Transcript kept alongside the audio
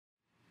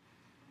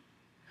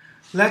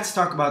Let's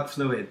talk about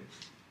fluid.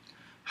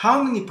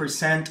 How many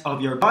percent of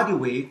your body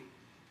weight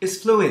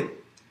is fluid?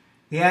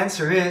 The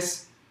answer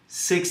is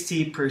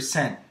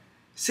 60%.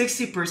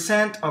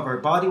 60% of our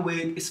body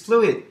weight is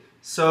fluid.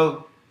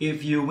 So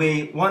if you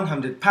weigh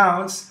 100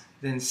 pounds,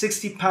 then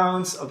 60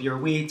 pounds of your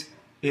weight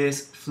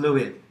is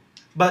fluid.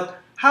 But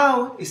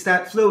how is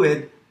that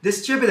fluid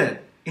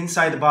distributed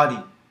inside the body?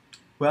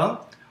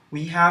 Well,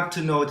 we have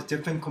to know the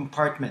different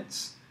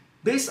compartments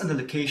based on the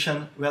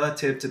location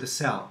relative to the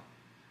cell.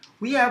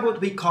 We have what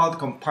we call the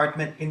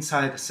compartment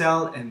inside the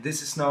cell, and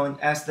this is known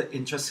as the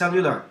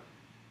intracellular,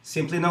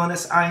 simply known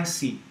as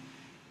IC.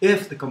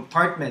 If the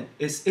compartment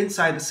is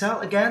inside the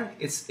cell, again,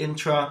 it's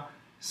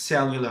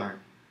intracellular.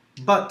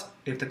 But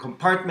if the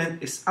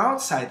compartment is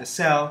outside the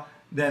cell,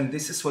 then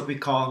this is what we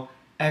call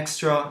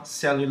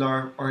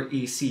extracellular or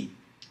EC.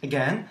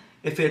 Again,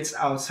 if it's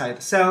outside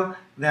the cell,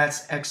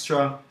 that's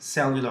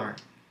extracellular.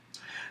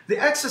 The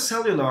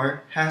extracellular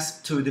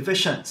has two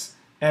divisions.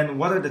 And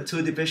what are the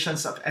two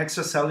divisions of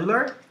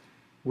extracellular?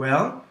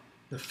 Well,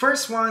 the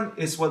first one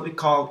is what we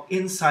call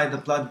inside the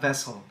blood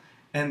vessel.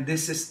 And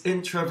this is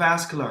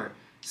intravascular,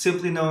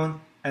 simply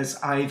known as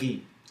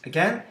IV.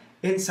 Again,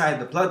 inside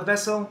the blood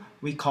vessel,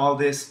 we call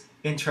this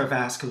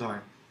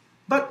intravascular.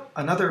 But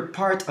another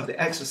part of the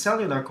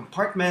extracellular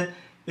compartment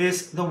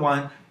is the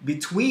one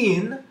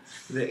between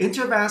the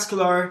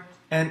intravascular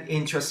and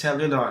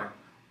intracellular.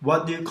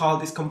 What do you call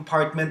this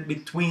compartment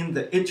between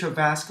the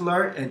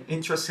intravascular and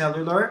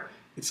intracellular?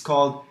 It's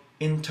called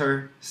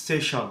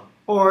interstitial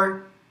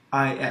or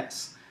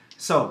IS.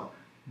 So,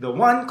 the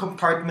one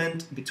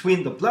compartment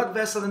between the blood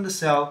vessel and the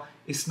cell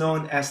is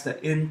known as the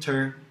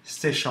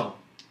interstitial.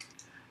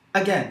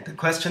 Again, the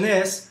question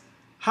is,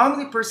 how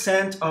many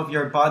percent of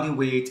your body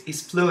weight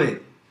is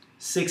fluid?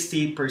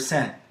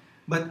 60%.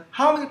 But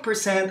how many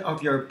percent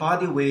of your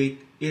body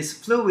weight is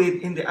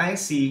fluid in the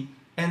IC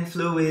and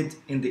fluid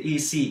in the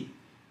EC?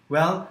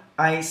 Well,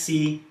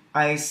 IC.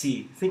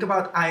 Think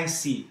about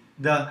IC,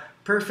 the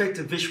perfect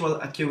visual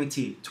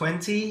acuity,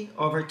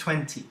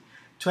 20/20.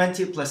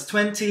 20 plus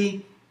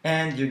 20,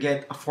 and you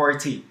get a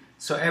 40.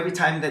 So every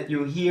time that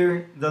you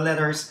hear the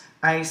letters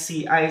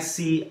IC,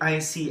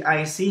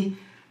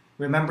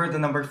 remember the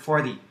number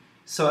 40.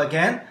 So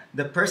again,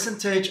 the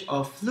percentage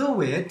of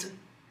fluid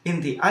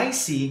in the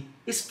IC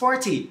is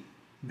 40.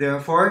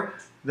 Therefore,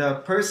 the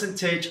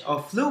percentage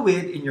of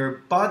fluid in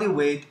your body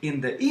weight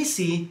in the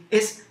EC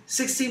is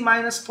 60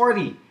 minus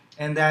 40,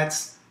 and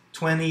that's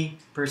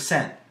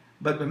 20%.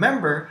 But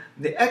remember,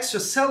 the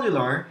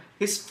extracellular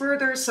is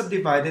further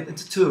subdivided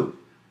into two.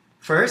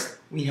 First,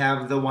 we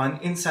have the one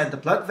inside the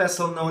blood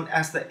vessel known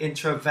as the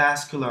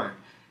intravascular,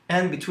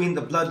 and between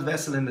the blood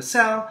vessel and the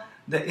cell,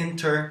 the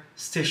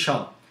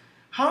interstitial.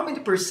 How many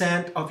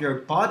percent of your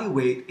body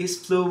weight is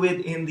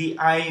fluid in the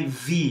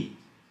IV?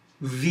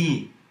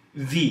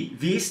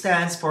 V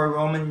stands for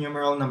Roman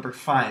numeral number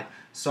 5.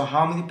 So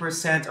how many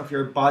percent of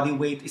your body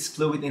weight is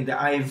fluid in the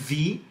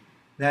IV?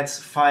 That's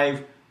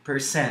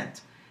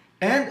 5%.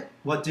 And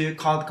what do you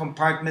call the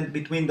compartment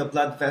between the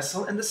blood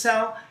vessel and the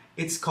cell?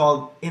 It's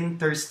called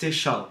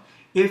interstitial.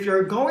 If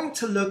you're going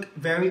to look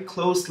very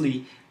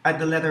closely at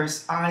the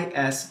letters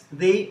IS,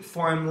 they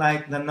form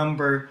like the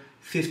number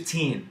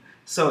 15.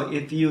 So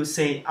if you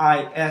say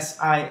IS,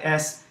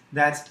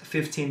 that's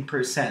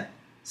 15%.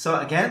 So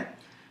again,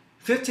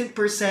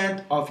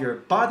 15% of your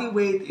body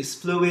weight is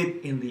fluid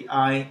in the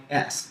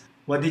IS.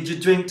 What did you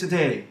drink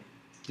today?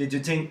 Did you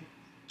drink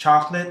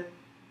chocolate,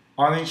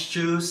 orange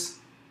juice,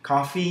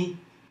 coffee?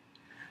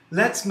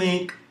 Let's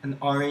make an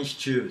orange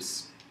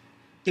juice.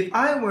 If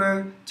I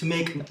were to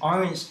make an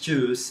orange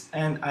juice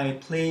and I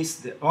place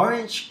the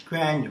orange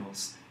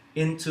granules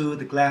into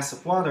the glass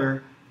of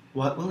water,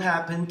 what will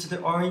happen to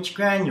the orange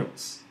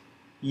granules?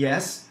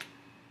 Yes,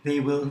 they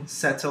will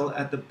settle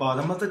at the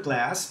bottom of the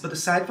glass, but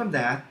aside from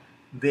that,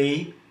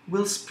 they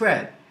will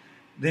spread.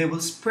 They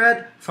will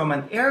spread from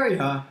an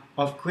area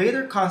of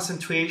greater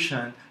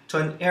concentration to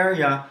an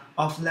area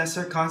of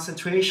lesser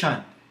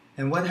concentration.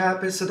 And what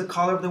happens to the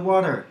color of the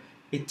water?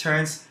 It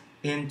turns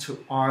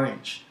into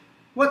orange.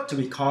 What do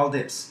we call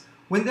this?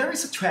 When there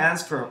is a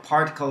transfer of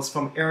particles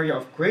from area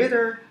of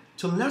greater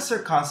to lesser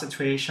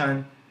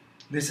concentration,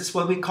 this is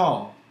what we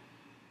call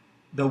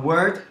the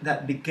word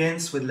that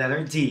begins with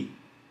letter D.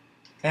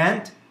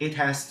 And it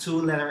has two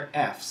letter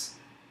F's.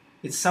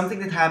 It's something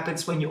that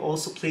happens when you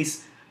also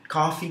place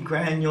coffee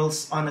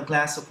granules on a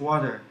glass of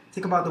water.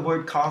 Think about the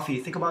word coffee.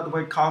 Think about the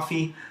word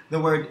coffee. The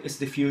word is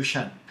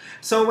diffusion.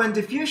 So when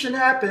diffusion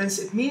happens,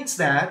 it means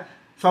that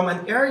from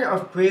an area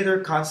of greater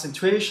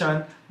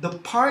concentration, the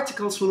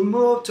particles will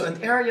move to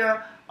an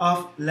area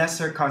of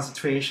lesser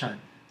concentration.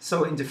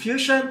 So in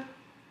diffusion,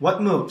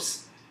 what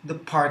moves? The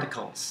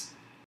particles.